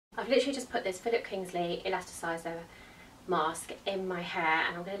literally just put this Philip Kingsley elasticizer mask in my hair,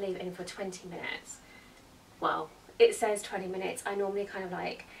 and I'm going to leave it in for 20 minutes. Well, it says 20 minutes. I normally kind of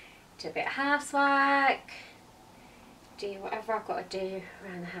like do a bit of housework, do whatever I've got to do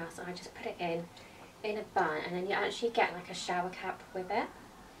around the house. I just put it in a bun, and then you actually get like a shower cap with it.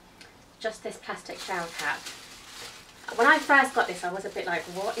 Just this plastic shower cap. When I first got this, I was a bit like,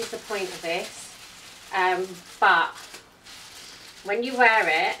 what is the point of this? But when you wear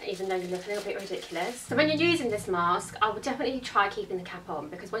it, even though you look a little bit ridiculous, so when you're using this mask, I would definitely try keeping the cap on,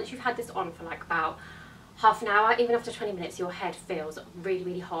 because once you've had this on for like about half an hour, even after 20 minutes, your head feels really,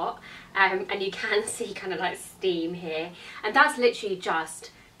 really hot, and you can see kind of like steam here, and that's literally just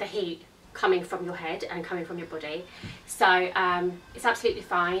the heat coming from your head and coming from your body. So it's absolutely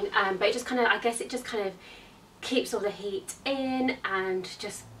fine, but it just kind of, I guess it just kind of keeps all the heat in and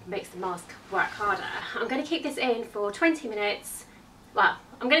just makes the mask work harder. I'm going to keep this in for 20 minutes. Well,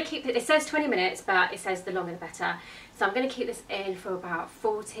 I'm going to keep it says 20 minutes, but it says the longer the better. So I'm going to keep this in for about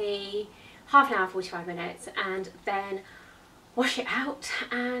half an hour, 45 minutes, and then wash it out,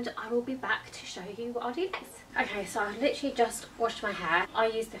 and I will be back to show you what I'll do next. Okay, so I literally just washed my hair. I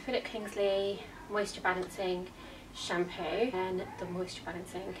used the Philip Kingsley Moisture Balancing shampoo and the Moisture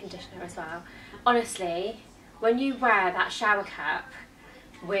Balancing conditioner as well. Honestly, when you wear that shower cap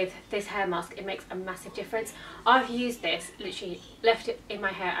with this hair mask, it makes a massive difference. I've used this, literally left it in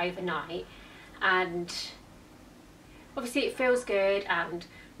my hair overnight, and obviously it feels good, and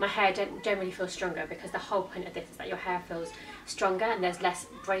my hair generally feels stronger, because the whole point of this is that your hair feels stronger and there's less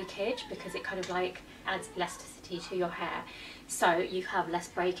breakage, because it kind of like adds elasticity to your hair, so you have less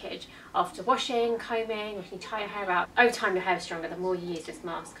breakage after washing, combing, when you tie your hair out. Over time your hair is stronger. The more you use this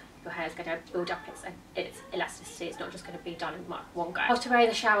mask, your hair is going to build up its elasticity. It's not just going to be done in one go. After wearing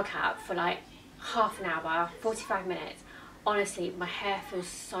the shower cap for like half an hour, 45 minutes, honestly my hair feels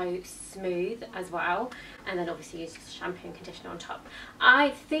so smooth as well, and then obviously use shampoo and conditioner on top. I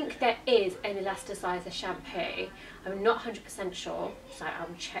think there is an elasticizer shampoo, I'm not 100% sure, so I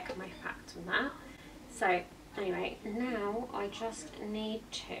will check my facts on that. So anyway, now I just need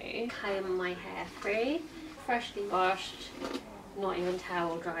to comb my hair through, freshly washed, not even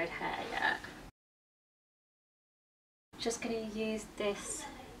towel dried hair yet. Just going to use this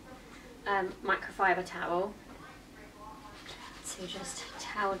microfiber towel to just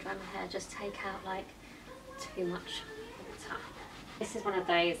towel dry my hair, just take out like too much water. This is one of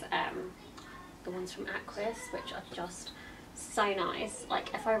those, the ones from Aquis, which are just so nice.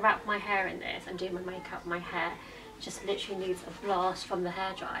 Like if I wrap my hair in this and do my makeup, my hair just literally needs a blast from the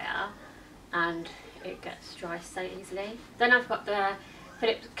hairdryer and it gets dry so easily. Then I've got the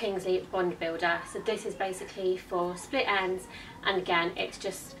Philip Kingsley Bond Builder. So this is basically for split ends, and again it's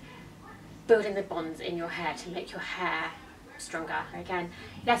just building the bonds in your hair to make your hair stronger. Again,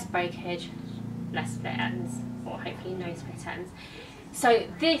 less breakage, less split ends, or hopefully no split ends. So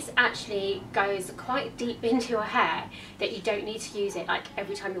this actually goes quite deep into your hair, that you don't need to use it like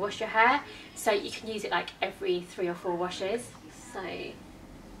every time you wash your hair, so you can use it like every 3 or 4 washes. So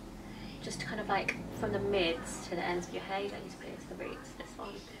just kind of like from the mids to the ends of your hair, you don't need to put it into the roots, this one.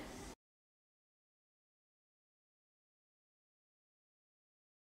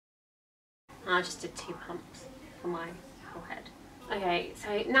 I just did 2 pumps for my forehead. Okay,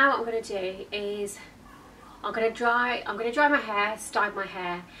 so now what I'm going to do is I'm going to dry my hair, style my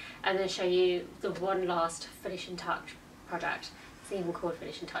hair, and then show you the one last finishing touch product. It's even called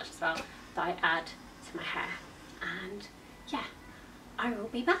finishing touch as well, that I add to my hair. And yeah, I will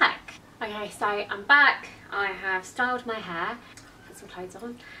be back. Okay, so I'm back. I have styled my hair, put some clothes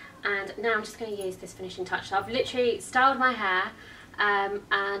on, and now I'm just going to use this finishing touch. So I've literally styled my hair,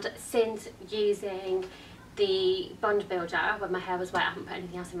 and since using the Bond Builder when my hair was wet, I haven't put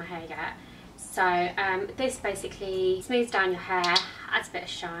anything else in my hair yet. So this basically smooths down your hair, adds a bit of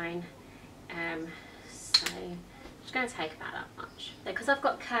shine. So I'm just going to take about that much. Because I've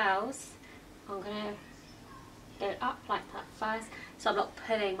got curls, I'm going to go up like that first, so I'm not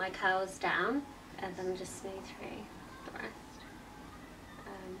pulling my curls down, and then just smooth through the rest.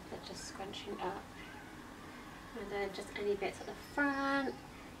 But just scrunching up, and then just any bits at the front.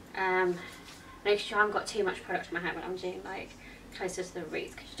 Make sure I haven't got too much product in my hair when I'm doing like closer to the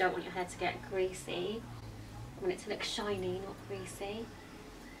roots, because you don't want your hair to get greasy. You want it to look shiny, not greasy.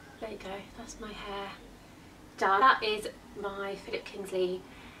 There you go, that's my hair done. That is my Philip Kingsley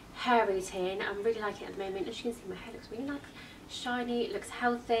hair routine. I'm really liking it at the moment. As you can see, my hair looks really nice, shiny, it looks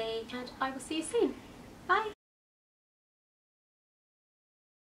healthy, and I will see you soon. Bye!